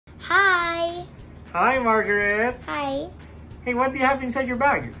Hi, Margaret. Hi. Hey, what do you have inside your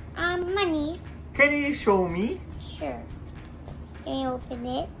bag? Money. Can you show me? Sure. Can you open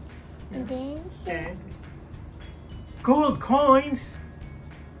it? And then Okay. Gold coins?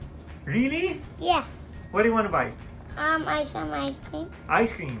 Really? yes. What do you want to buy? Some ice cream.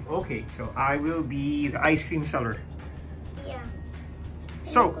 Ice cream. Okay, so I will be the ice cream seller. Yeah.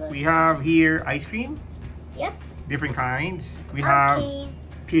 So we have here ice cream, Yep. different kinds. We have Okay.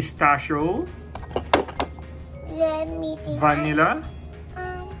 pistachio, Let me think. vanilla,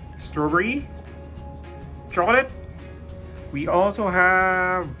 Um. strawberry, chocolate. We also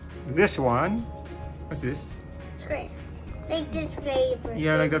have this one. What's this? Square. Like this flavor.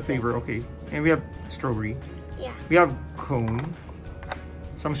 Yeah, like that It's flavor. Okay. And we have strawberry. Yeah. We have cone,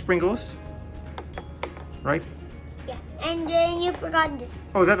 some sprinkles, right? Yeah. And then you forgot this.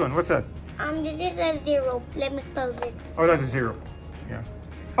 Oh, that one. What's that? This is a 0. Let me close it. Oh, that's a 0. Yeah.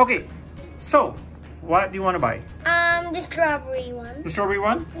 Okay. So, what do you want to buy? The strawberry one. The strawberry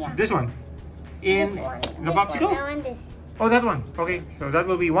one? Yeah. This one? In This one. the This popsicle? one. I want this. Oh, that one. Okay. So that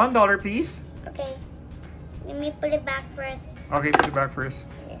will be $1, please. Okay. Let me put it back first. Okay, put it back first.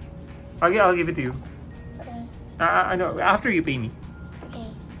 Here. I'll give it to you. Okay. I know. After you pay me. Okay.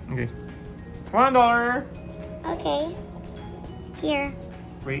 Okay. $1. Okay. Here.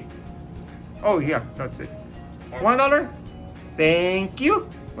 Wait. Oh, yeah. That's it. $1. Thank you.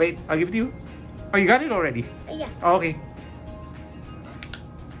 Wait, I'll give it to you. Oh, you got it already? Yeah. Oh, okay.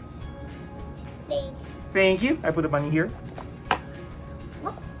 Thanks. Thank you. I put the money here.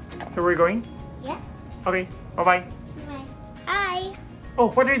 Oh. So we're going? Yeah. Okay. Bye-bye. Bye. Hi. Oh,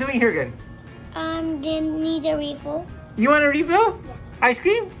 what are you doing here again? Didn't need a refill. You want a refill? Yeah. Ice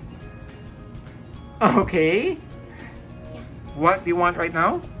cream? Okay. Yeah. What do you want right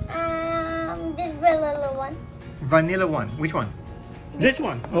now? This vanilla one. Vanilla one. Which one? This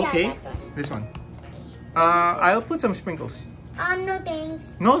one. Okay. Yeah, that one. This one. I'll put some sprinkles. No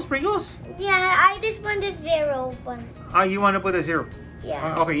thanks. No sprinkles? Yeah, I just want the 0 one. You want to put a 0?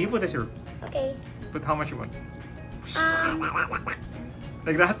 Yeah. Okay, you put a 0. Okay. Put how much you want?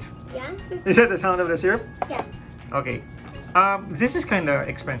 Like that? Yeah. Is that the sound of the syrup? Yeah. Okay. This is kind of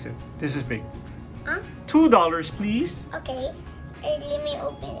expensive. This is big. Huh? $2, please. Okay. Hey, let me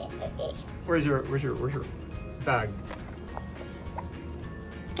open it. Okay. Where's your bag?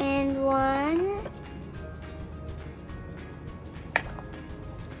 And 1,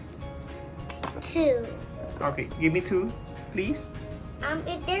 2. Okay, give me 2, please.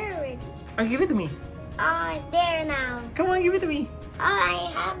 It's there already. Give it to me. Oh, it's there now. Come on, give it to me. Oh,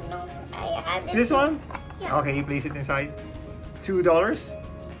 I have This one? Yeah. Okay, you place it inside. $2.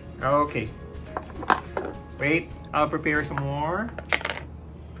 Okay. Wait, I'll prepare some more.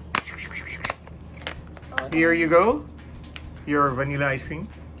 Oh, Here you go. Your vanilla ice cream.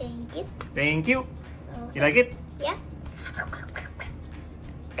 Thank you. Thank you. Okay. You like it? Yeah.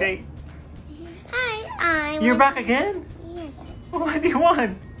 Okay. Hi, You're back again? Yes. What do you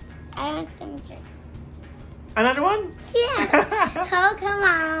want? I want some too. Another one? Yeah. Oh, come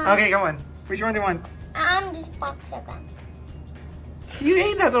on. Okay, come on. Which one do you want? This popsicle. You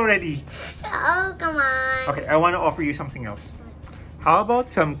ate that already. Oh, come on. Okay, I want to offer you something else. How about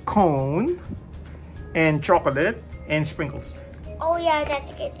some cone and chocolate and sprinkles? Oh, yeah, that's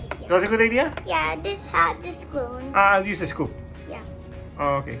a good idea. That's a good idea? Yeah, this has the spoon. I'll use a scoop. Yeah.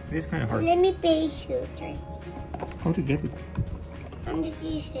 Oh, okay. This is kind of hard. Let me pay you. Try. How to get it? I'm just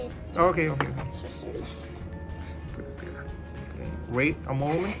using it. Okay, okay. Just a list. Put it there. Okay. Wait a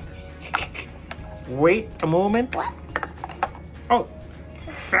moment. Wait a moment. What? Oh,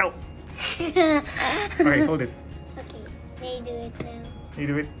 fell. Okay, hold it. Okay, may I do it now? You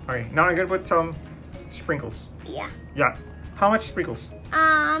do it. Okay, now I'm gonna put some sprinkles. Yeah. Yeah. How much sprinkles?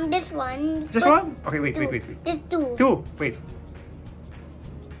 This one. Just Put one? Okay, wait. This 2. 2. Wait.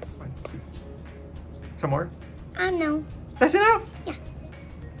 1, 2. Some more? No. That's enough? Yeah.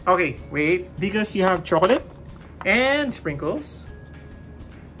 Okay, wait. Because you have chocolate and sprinkles,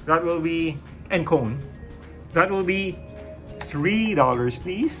 that will be, and cone, that will be $3,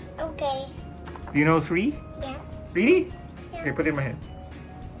 please. Okay. Do you know 3? Yeah. Really? Yeah. Okay, put it in my hand.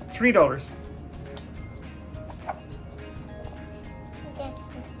 $3.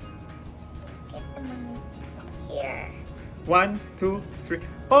 Get the money. Here. 1, 2, 3.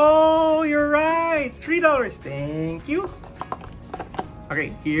 Oh, you're right. $3. Thank you.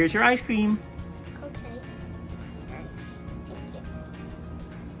 Okay, here's your ice cream. Okay. Thank you.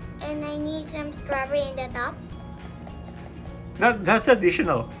 And I need some strawberry in the top. That's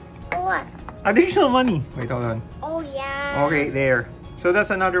additional. For what? Additional money. Wait, hold on. Oh, yeah. Okay, there. So that's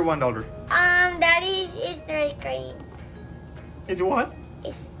another $1. Daddy is very green. It's what?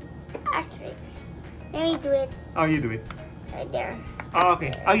 It's actually Let me do it Oh, you do it. right there. Oh,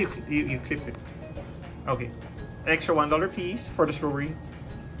 okay. Oh, you clip it. Okay. Extra $1 please for the strawberry.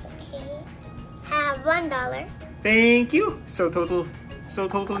 Okay. Have $1. Thank you. So total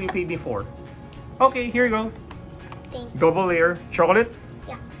you paid me 4. Okay, here you go. Thank you. Double layer chocolate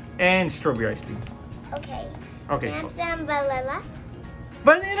Yeah. and strawberry ice cream. Okay. Okay. And some vanilla.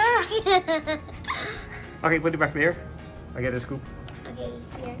 Vanilla. Okay, put it back there. I get a scoop. Okay,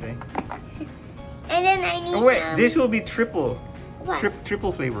 here. Okay. And then I need Oh wait, some... this will be triple. What?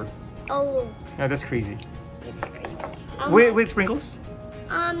 Triple flavor. Oh, Yeah, that's crazy. it's crazy. With sprinkles?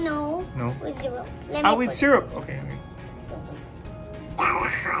 No. No. With zero. Let me Oh, with put- syrup. Okay. Okay.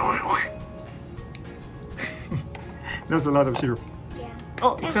 That's a lot of syrup. Yeah.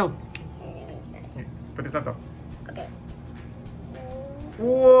 Oh, it fell. Okay. Yeah, put it on top. Okay.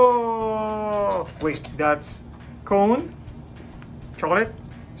 Whoa! Wait, that's cone, chocolate,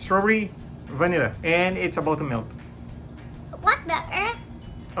 strawberry, vanilla, and it's about to melt. What the earth?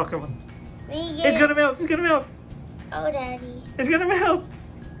 Oh, come on. We get It's gonna melt. It's gonna melt. Oh, Daddy. It's gonna melt.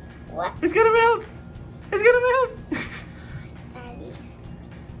 What? It's gonna melt. It's gonna melt. Daddy.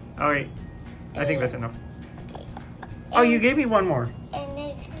 Okay, I think that's enough. Okay. Oh, you gave me one more. And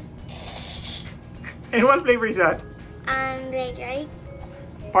then, And what flavor is that? like, right?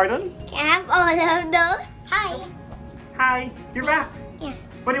 Pardon? Can I have all of those? Hi. Hi, you're back. Yeah.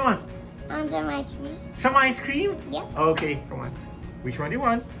 What do you want? Some ice cream. Some ice cream? Yeah. Okay, come on. Which one do you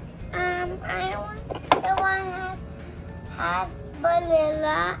want? I want the one that has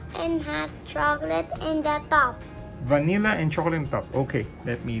vanilla and has chocolate in the top. Vanilla and chocolate on top. Okay,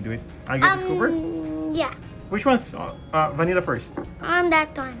 let me do it. I get the scooper? Yeah. Which one's vanilla first?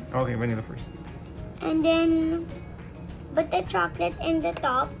 That one. Okay, vanilla first. And then put the chocolate in the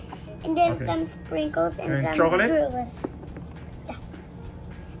top. And then Okay. some sprinkles and And some chocolate? juice. Yeah.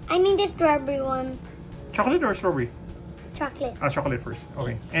 I mean the strawberry one. Chocolate or strawberry? Chocolate. Chocolate first.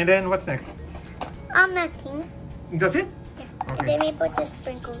 Okay. And then what's next? Nothing. Does it? Yeah. Okay. And then we put the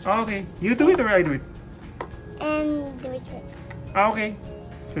sprinkles. Okay. You do it or I do it? And do it. Okay.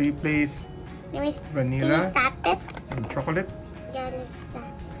 So you place Then we vanilla tap it. and chocolate. Yeah, let's tap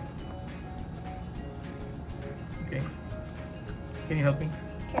it. Okay. Can you help me?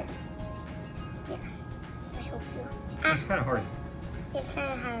 Sure. Yeah. I hope you. It's kind of hard. It's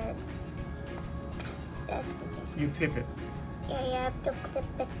kind of hard. That's good. You clip it. Yeah, you have to clip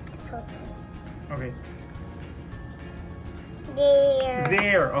it so. Okay. There.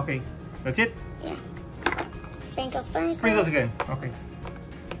 There. Okay. That's it? Yeah. Sprinkle, sprinkle. Sprinkles again. Okay.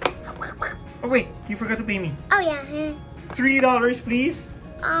 Oh wait, you forgot to pay me. Oh yeah. $3, please.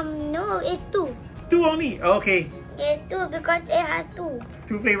 No, it's 2. 2 only. Okay. It's 2 because it has 2.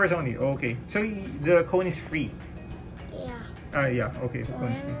 2 flavors only. Okay. So the cone is free. Yeah. Yeah. Okay. The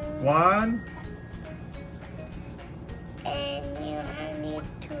cone is free. 1, And you need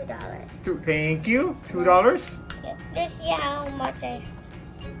 $2. 2. Thank you. $2. Yeah. Let's see how much I.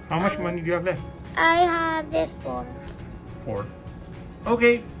 How much money do you have left? I have this 4. 4.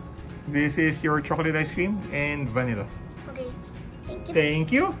 Okay. This is your chocolate ice cream and vanilla. Okay. Thank you.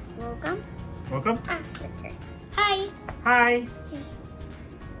 Thank you. Welcome. Welcome. Let's try. Hi. Hi.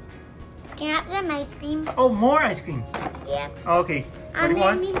 Can I have some ice cream? Oh, more ice cream. Yep. Okay. What do you Let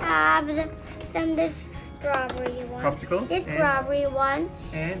want? me have this strawberry one. Popsicle. This and, strawberry one.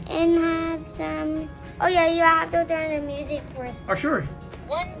 and And have some. Oh yeah, you have to turn the music first. oh sure.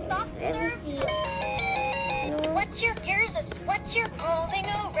 One box Let me see. No. here's what you're pulling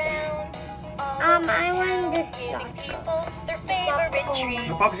around. I want this Giving popsicle. people their favorite Popsicle. treat.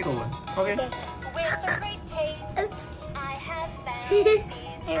 The popsicle one. Okay. Okay. With a great taste, Oops. I have found I these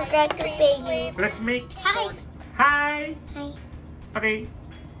forgot to pay you. Let's make. Hi. Hi. Hi. Okay.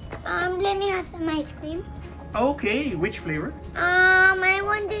 Let me have some ice cream. Okay. Which flavor? I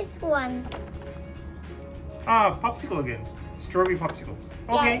want this one. Popsicle again. Strawberry popsicle.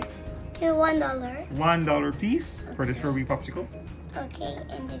 Okay. Yeah. Okay, $1. $1 please for the strawberry popsicle. Okay,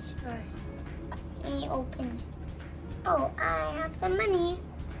 and this drawer. And you open it. Oh, I have some money.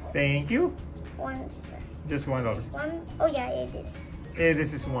 Thank you. One. Just $1. One. Oh yeah, it is.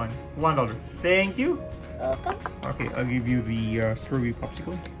 This is $1. Thank you. Welcome. Okay, I'll give you the strawberry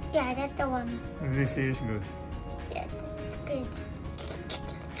popsicle. Yeah, that's the one. This is good. Yeah, this is good.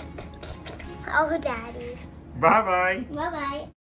 Oh, Daddy. Bye bye. Bye bye.